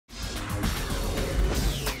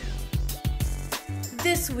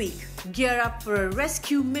This week, gear up for a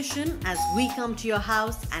rescue mission as we come to your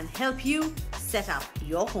house and help you set up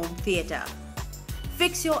your home theatre.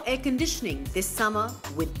 Fix your air conditioning this summer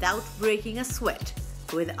without breaking a sweat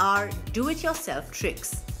with our do-it-yourself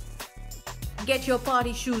tricks. Get your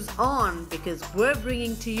party shoes on because we're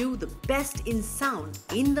bringing to you the best in sound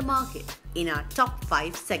in the market in our top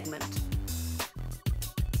 5 segment.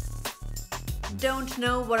 Don't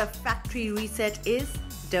know what a factory reset is?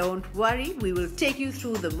 Don't worry, we will take you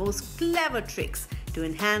through the most clever tricks to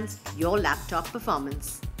enhance your laptop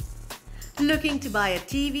performance. Looking to buy a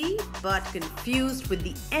TV but confused with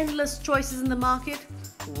the endless choices in the market?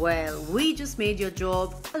 Well, we just made your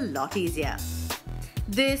job a lot easier.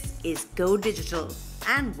 This is Go Digital,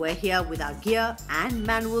 and we're here with our gear and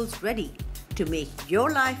manuals ready to make your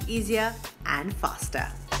life easier and faster.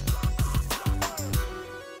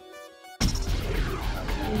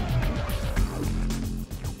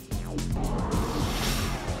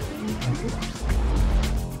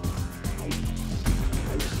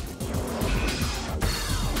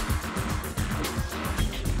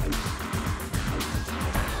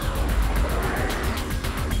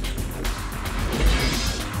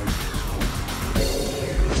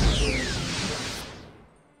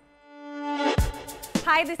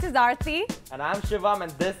 Hi, this is Aarti. And I'm Shivam,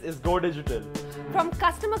 and this is Go Digital. From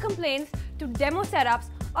customer complaints to demo setups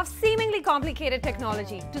of seemingly complicated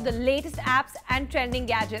technology to the latest apps and trending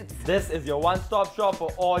gadgets. This is your one-stop shop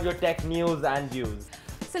for all your tech news and views.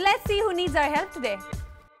 So let's see who needs our help today.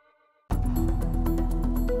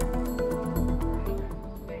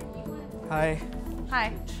 Hi.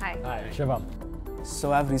 Hi. Hi. Hi, Shivam.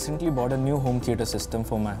 So I've recently bought a new home theater system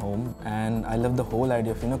for my home, and I love the whole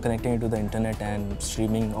idea of connecting it to the internet and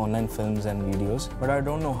streaming online films and videos, but I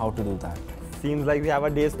don't know how to do that. Seems like we have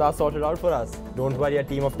our Daystar sorted out for us. Don't worry, a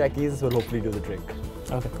team of techies will hopefully do the trick.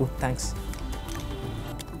 Okay, cool. Thanks.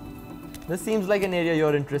 This seems like an area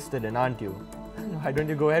you're interested in, aren't you? Why don't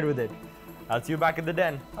you go ahead with it? I'll see you back at the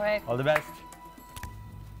den. All right. All the best.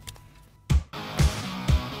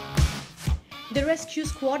 The rescue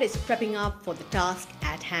squad is prepping up for the task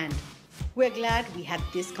at hand. We're glad we had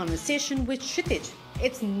this conversation with Kshitij.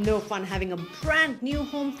 It's no fun having a brand new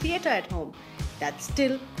home theatre at home that's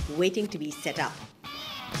still waiting to be set up.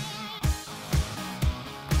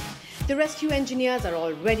 The rescue engineers are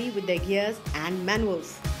all ready with their gears and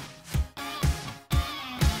manuals.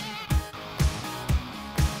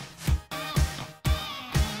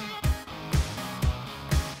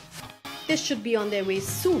 They should be on their way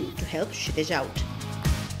soon to help Kshitij out.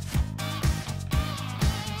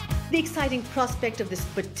 The exciting prospect of this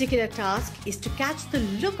particular task is to catch the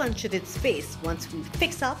look on Kshitij's face once we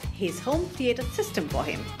fix up his home theatre system for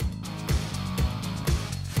him.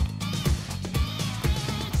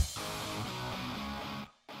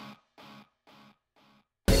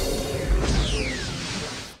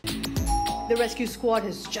 The rescue squad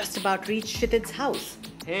has just about reached Kshitij's house.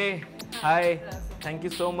 Hey, hi. Thank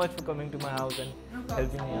you so much for coming to my house and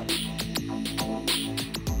helping me out.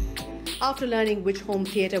 After learning which home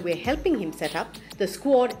theatre we're helping him set up, the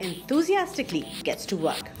squad enthusiastically gets to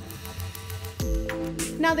work.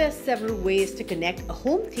 Now there are several ways to connect a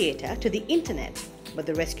home theatre to the internet, but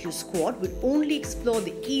the rescue squad will only explore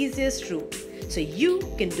the easiest route, so you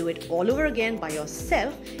can do it all over again by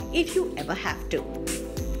yourself if you ever have to.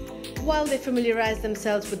 While they familiarized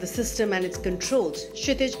themselves with the system and its controls,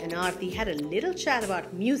 Kshitij and Aarti had a little chat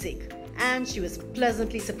about music, and she was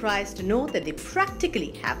pleasantly surprised to know that they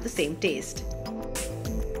practically have the same taste.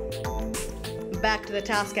 Back to the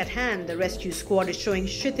task at hand, the rescue squad is showing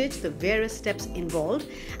Kshitij the various steps involved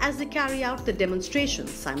as they carry out the demonstrations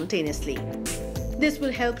simultaneously. This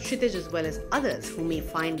will help Kshitij as well as others who may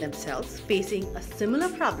find themselves facing a similar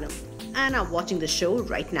problem and are watching the show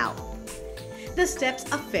right now. The steps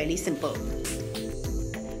are fairly simple.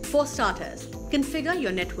 For starters, configure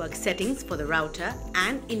your network settings for the router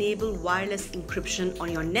and enable wireless encryption on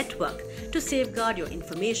your network to safeguard your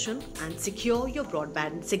information and secure your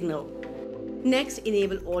broadband signal. Next,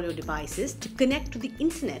 enable all your devices to connect to the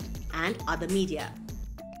internet and other media.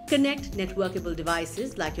 Connect networkable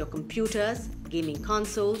devices like your computers, gaming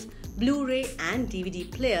consoles, Blu-ray and DVD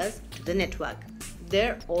players to the network.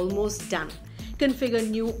 They're almost done. Configure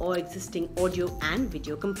new or existing audio and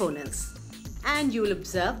video components. And you will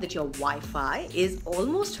observe that your Wi-Fi is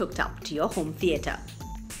almost hooked up to your home theatre.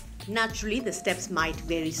 Naturally, the steps might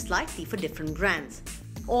vary slightly for different brands.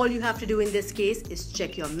 All you have to do in this case is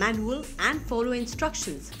check your manual and follow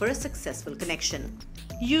instructions for a successful connection.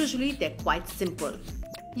 Usually, they're quite simple.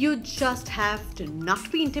 You just have to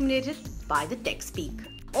not be intimidated by the tech speak.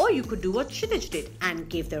 Or you could do what Kshitij did and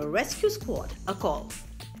give the rescue squad a call.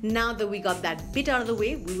 Now that we got that bit out of the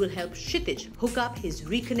way, we will help Kshitij hook up his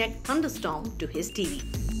Reconnect Thunderstorm to his TV.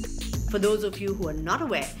 For those of you who are not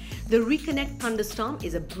aware, the Reconnect Thunderstorm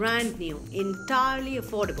is a brand new, entirely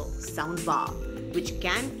affordable soundbar, which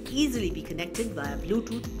can easily be connected via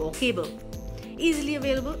Bluetooth or cable. Easily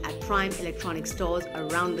available at prime electronic stores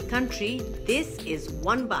around the country, this is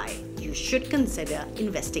one buy you should consider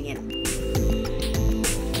investing in.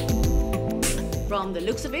 From the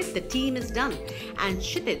looks of it, the team is done and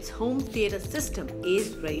Kshitij's home theatre system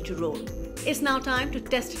is ready to roll. It's now time to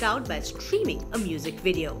test it out by streaming a music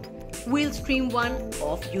video. We'll stream one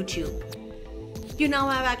off YouTube. You now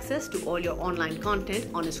have access to all your online content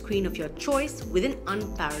on a screen of your choice with an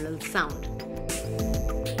unparalleled sound.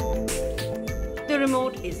 The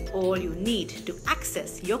remote is all you need to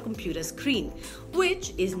access your computer screen,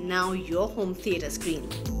 which is now your home theatre screen.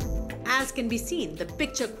 As can be seen, the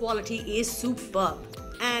picture quality is superb,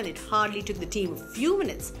 and it hardly took the team a few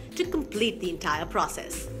minutes to complete the entire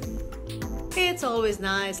process. It's always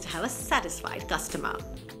nice to have a satisfied customer.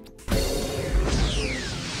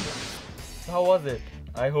 How was it?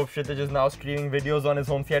 I hope Kshitij is now streaming videos on his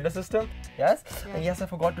home theatre system. Yes? And yes, I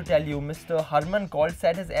forgot to tell you, Mr. Harman called,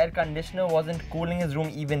 said his air conditioner wasn't cooling his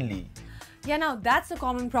room evenly. Yeah, now that's a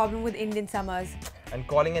common problem with Indian summers. And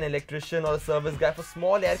calling an electrician or a service guy for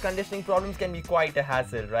small air conditioning problems can be quite a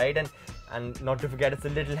hassle, right? And not to forget, it's a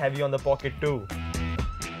little heavy on the pocket too.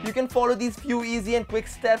 You can follow these few easy and quick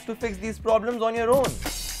steps to fix these problems on your own.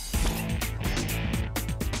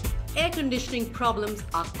 Air conditioning problems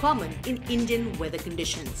are common in Indian weather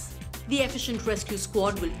conditions. The Efficient Rescue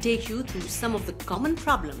Squad will take you through some of the common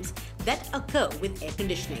problems that occur with air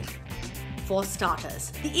conditioning. For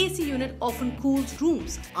starters, the AC unit often cools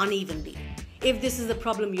rooms unevenly. If this is a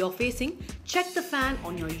problem you're facing, check the fan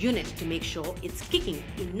on your unit to make sure it's kicking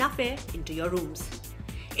enough air into your rooms.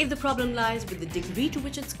 If the problem lies with the degree to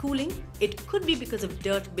which it's cooling, it could be because of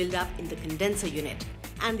dirt buildup in the condenser unit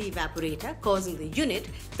and the evaporator causing the unit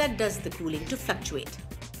that does the cooling to fluctuate.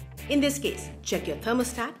 In this case, check your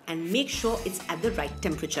thermostat and make sure it's at the right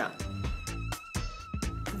temperature.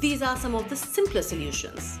 These are some of the simpler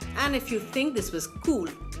solutions. And if you think this was cool,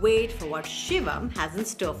 wait for what Shivam has in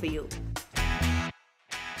store for you.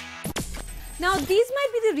 Now, these might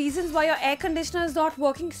be the reasons why your air conditioner is not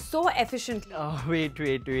working so efficiently. Oh, wait.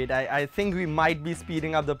 I think we might be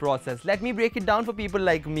speeding up the process. Let me break it down for people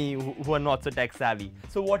like me who are not so tech savvy.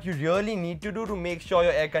 So what you really need to do to make sure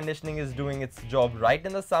your air conditioning is doing its job right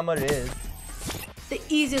in the summer is... The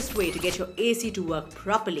easiest way to get your AC to work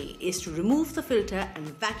properly is to remove the filter and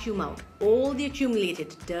vacuum out all the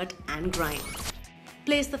accumulated dirt and grime.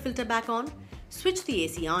 Place the filter back on, switch the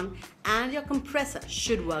AC on, and your compressor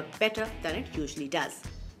should work better than it usually does.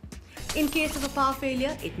 In case of a power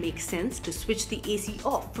failure, it makes sense to switch the AC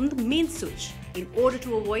off from the main switch in order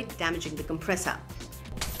to avoid damaging the compressor.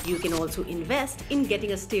 You can also invest in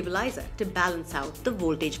getting a stabilizer to balance out the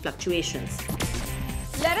voltage fluctuations.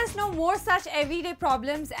 Let us know more such everyday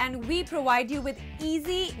problems and we provide you with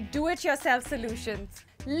easy do-it-yourself solutions.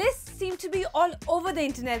 Lists seem to be all over the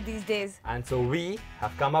internet these days. And so we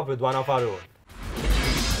have come up with one of our own.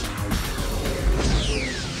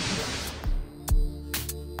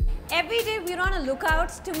 Every day we're on a lookout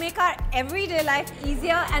to make our everyday life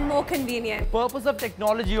easier and more convenient. The purpose of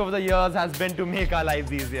technology over the years has been to make our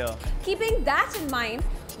lives easier. Keeping that in mind,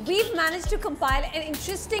 we've managed to compile an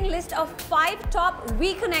interesting list of 5 top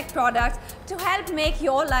Reconnect products to help make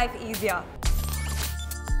your life easier.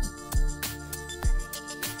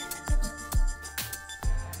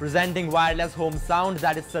 Presenting wireless home sound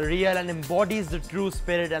that is surreal and embodies the true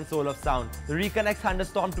spirit and soul of sound. The Reconnect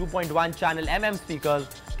Thunderstorm 2.1 channel speakers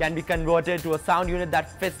can be converted to a sound unit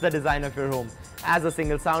that fits the design of your home as a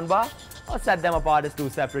single soundbar or set them apart as 2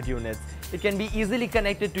 separate units. It can be easily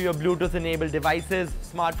connected to your Bluetooth-enabled devices,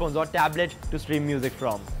 smartphones or tablets to stream music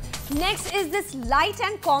from. Next is this light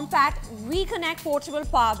and compact Reconnect portable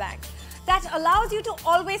power bank that allows you to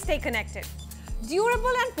always stay connected.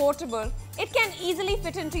 Durable and portable, it can easily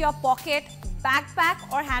fit into your pocket,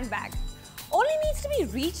 backpack or handbag. Only needs to be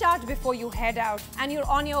recharged before you head out and you're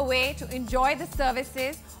on your way to enjoy the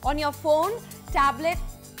services on your phone, tablet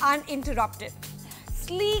uninterrupted.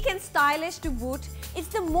 Sleek and stylish to boot, it's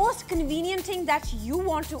the most convenient thing that you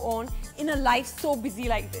want to own in a life so busy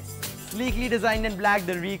like this. Sleekly designed in black,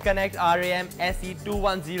 the Reconnect RAM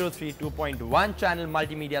SE2103 2.1 channel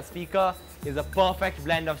multimedia speaker is a perfect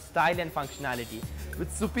blend of style and functionality.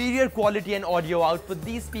 With superior quality and audio output,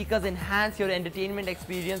 these speakers enhance your entertainment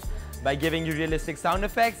experience by giving you realistic sound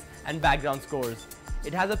effects and background scores.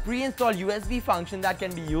 It has a pre-installed USB function that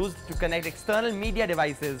can be used to connect external media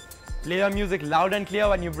devices, play your music loud and clear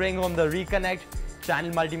when you bring home the Reconnect,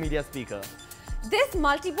 channel multimedia speaker. This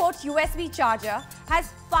multi-port USB charger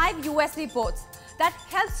has 5 USB ports that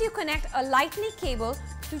helps you connect a Lightning cable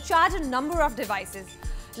to charge a number of devices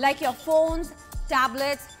like your phones,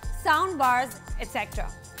 tablets, sound bars, etc.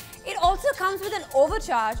 It also comes with an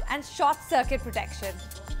overcharge and short circuit protection.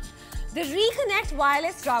 The Reconnect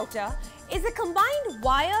wireless router is a combined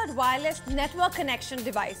wired wireless network connection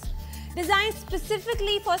device designed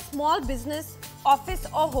specifically for small business, office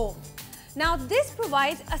or home. Now this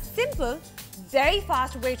provides a simple, very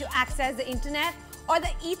fast way to access the internet or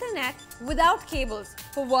the Ethernet without cables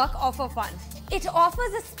for work or for fun. It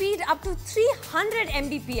offers a speed up to 300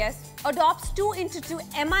 Mbps, adopts 2x2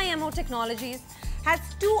 MIMO technologies, has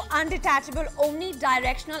 2 undetachable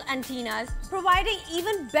omnidirectional antennas, providing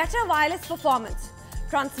even better wireless performance,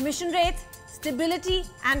 transmission rates, stability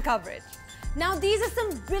and coverage. Now these are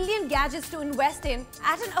some brilliant gadgets to invest in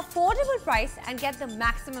at an affordable price and get the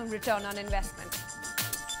maximum return on investment.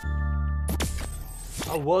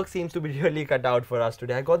 Our work seems to be really cut out for us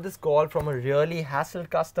today. I got this call from a really hassled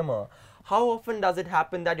customer. How often does it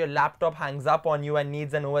happen that your laptop hangs up on you and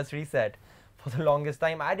needs an OS reset? For the longest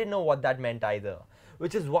time, I didn't know what that meant either.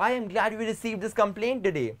 Which is why I'm glad we received this complaint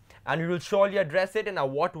today. And we will surely address it in our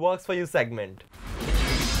What Works For You segment.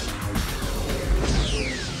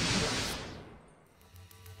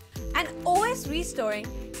 And OS restoring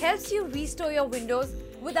helps you restore your Windows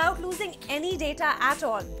without losing any data at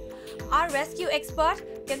all. Our rescue expert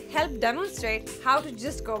can help demonstrate how to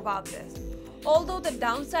just go about this. Although the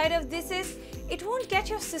downside of this is it won't get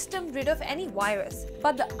your system rid of any virus.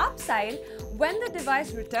 But the upside, when the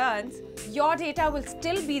device returns, your data will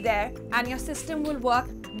still be there and your system will work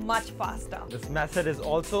much faster. This method is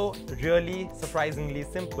also really surprisingly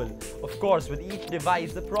simple. Of course, with each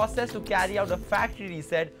device, the process to carry out a factory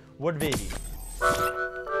reset would vary.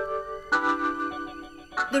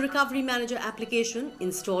 The Recovery Manager application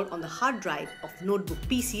installed on the hard drive of notebook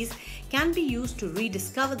PCs can be used to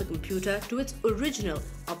rediscover the computer to its original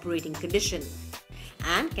operating condition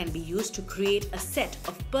and can be used to create a set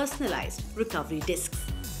of personalized recovery disks.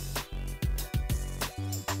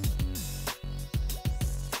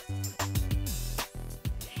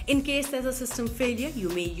 In case there's a system failure, you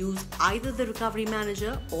may use either the Recovery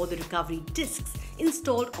Manager or the recovery disks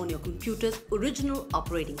installed on your computer's original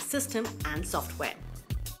operating system and software.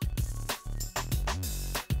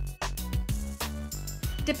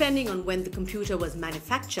 Depending on when the computer was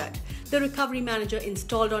manufactured, the Recovery Manager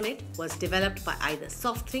installed on it was developed by either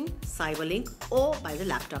SoftThing, Cyberlink or by the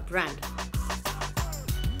laptop brand.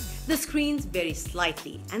 The screens vary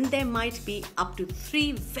slightly and there might be up to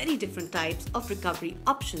 3 very different types of recovery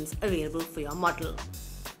options available for your model.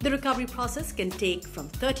 The recovery process can take from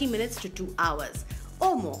 30 minutes to 2 hours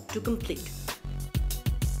or more to complete.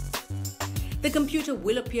 The computer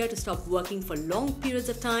will appear to stop working for long periods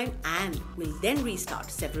of time and will then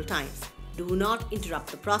restart several times. Do not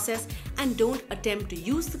interrupt the process and don't attempt to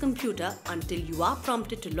use the computer until you are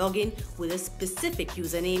prompted to log in with a specific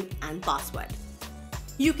username and password.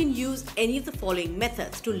 You can use any of the following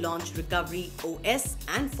methods to launch Recovery OS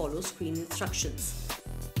and follow screen instructions.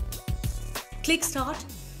 Click Start,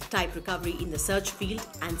 type Recovery in the search field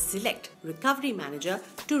and select Recovery Manager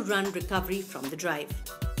to run recovery from the drive.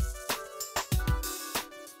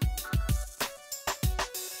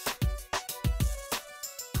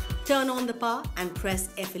 Turn on the power and press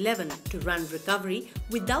F11 to run recovery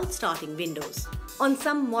without starting Windows. On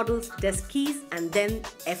some models, desk keys and then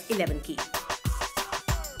F11 key.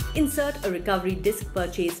 Insert a recovery disk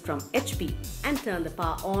purchased from HP and turn the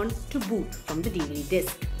power on to boot from the DVD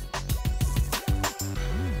disk.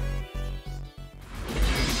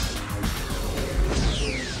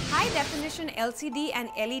 High-definition LCD and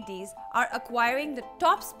LEDs are acquiring the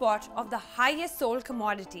top spot of the highest sold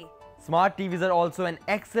commodity. Smart TVs are also an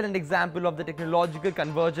excellent example of the technological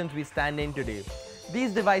convergence we stand in today.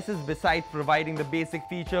 These devices, besides providing the basic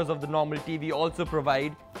features of the normal TV, also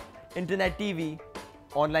provide Internet TV,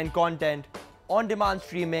 online content, on-demand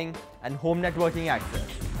streaming, and home networking access.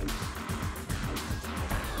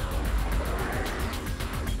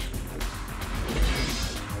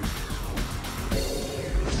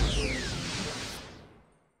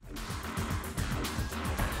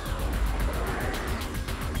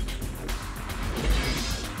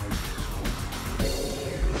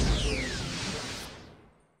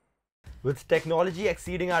 With technology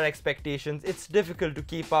exceeding our expectations, it's difficult to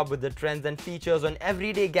keep up with the trends and features on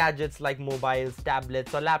everyday gadgets like mobiles,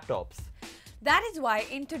 tablets, or laptops. That is why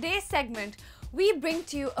in today's segment, we bring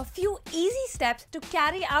to you a few easy steps to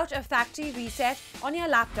carry out a factory reset on your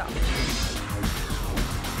laptop.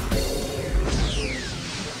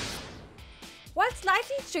 While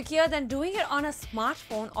slightly trickier than doing it on a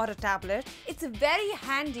smartphone or a tablet, it's very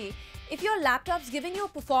handy if your laptop's giving you a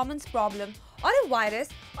performance problem or a virus,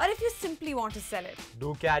 or if you simply want to sell it.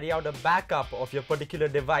 Do carry out a backup of your particular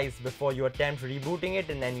device before you attempt rebooting it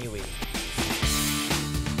in any way.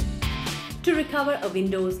 To recover a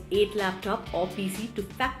Windows 8 laptop or PC to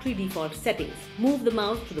factory default settings, move the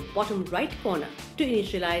mouse to the bottom right corner to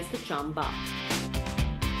initialize the charm bar.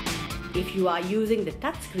 If you are using the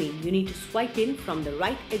touchscreen, you need to swipe in from the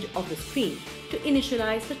right edge of the screen to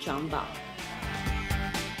initialize the charm bar.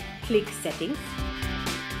 Click Settings.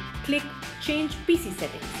 Click Change PC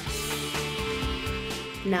Settings.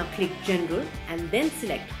 Now click General and then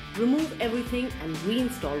select Remove Everything and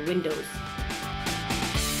Reinstall Windows.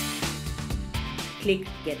 Click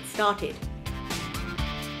Get Started.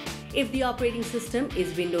 If the operating system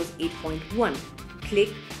is Windows 8.1, click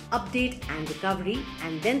Update and Recovery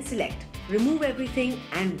and then select Remove Everything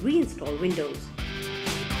and Reinstall Windows.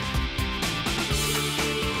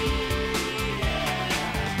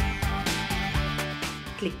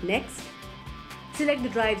 Click Next. Select the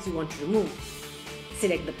drives you want to remove.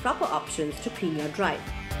 Select the proper options to clean your drive.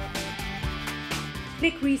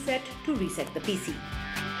 Click Reset to reset the PC.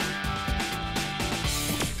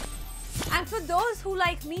 And for those who,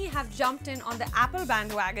 like me, have jumped in on the Apple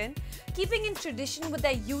bandwagon, keeping in tradition with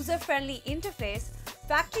their user-friendly interface,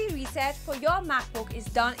 factory reset for your MacBook is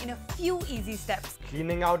done in a few easy steps.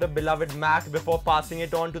 Cleaning out a beloved Mac before passing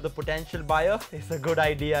it on to the potential buyer is a good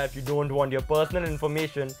idea if you don't want your personal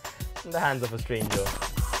information in the hands of a stranger.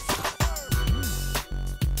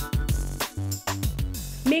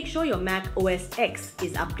 Make sure your Mac OS X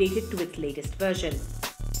is updated to its latest version.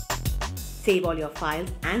 Save all your files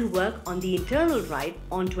and work on the internal drive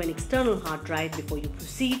onto an external hard drive before you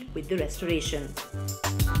proceed with the restoration.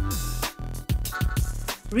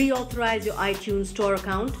 Reauthorize your iTunes Store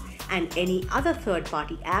account and any other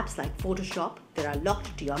third-party apps like Photoshop that are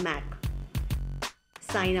locked to your Mac.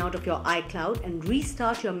 Sign out of your iCloud and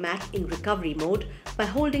restart your Mac in recovery mode by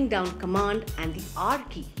holding down Command and the R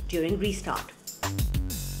key during restart.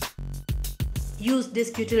 Use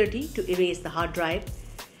Disk Utility to erase the hard drive.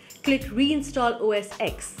 Click Reinstall OS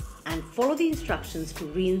X and follow the instructions to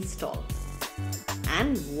reinstall.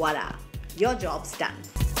 And voila, your job's done.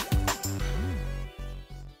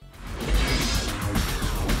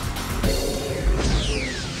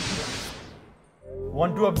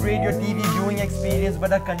 Want to upgrade your TV viewing experience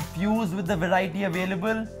but are confused with the variety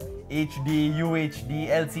available? HD, UHD,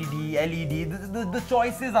 LCD, LED, the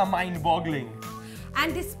choices are mind-boggling.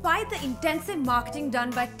 And despite the intensive marketing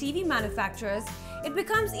done by TV manufacturers, it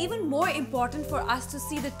becomes even more important for us to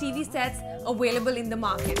see the TV sets available in the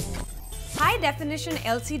market. High-definition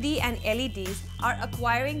LCD and LEDs are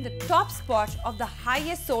acquiring the top spot of the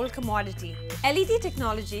highest sold commodity. LED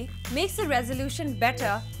technology makes the resolution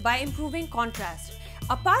better by improving contrast.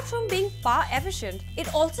 Apart from being power efficient,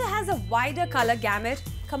 it also has a wider color gamut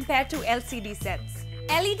compared to LCD sets.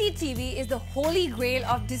 LED TV is the holy grail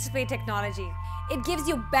of display technology. It gives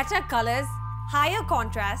you better colors, higher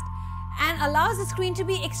contrast, and allows the screen to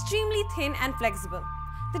be extremely thin and flexible.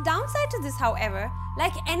 The downside to this, however,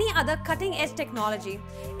 like any other cutting-edge technology,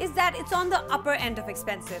 is that it's on the upper end of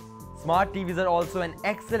expensive. Smart TVs are also an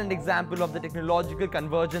excellent example of the technological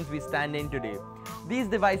convergence we stand in today. These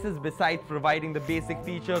devices, besides providing the basic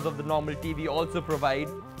features of the normal TV, also provide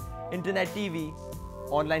internet TV,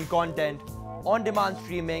 online content, on-demand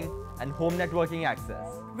streaming, and home networking access.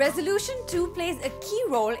 Resolution 2 plays a key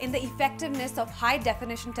role in the effectiveness of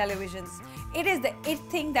high-definition televisions. It is the it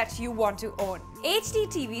thing that you want to own. HD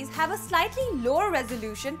TVs have a slightly lower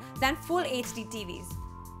resolution than full HD TVs.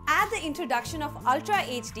 Add the introduction of Ultra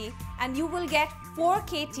HD and you will get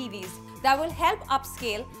 4K TVs that will help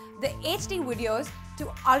upscale the HD videos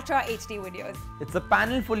to Ultra HD videos. It's a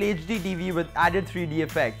panel full HD TV with added 3D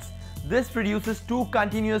effects. This produces two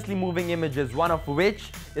continuously moving images, one of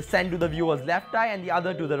which is sent to the viewer's left eye and the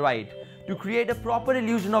other to the right. To create a proper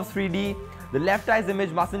illusion of 3D, the left eye's image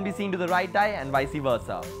mustn't be seen to the right eye and vice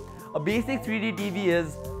versa. A basic 3D TV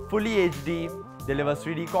is fully HD, delivers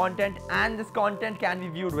 3D content, and this content can be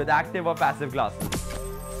viewed with active or passive glasses.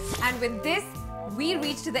 And with this, we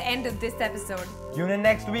reach to the end of this episode. Tune in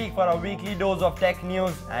next week for our weekly dose of tech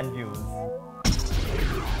news and views.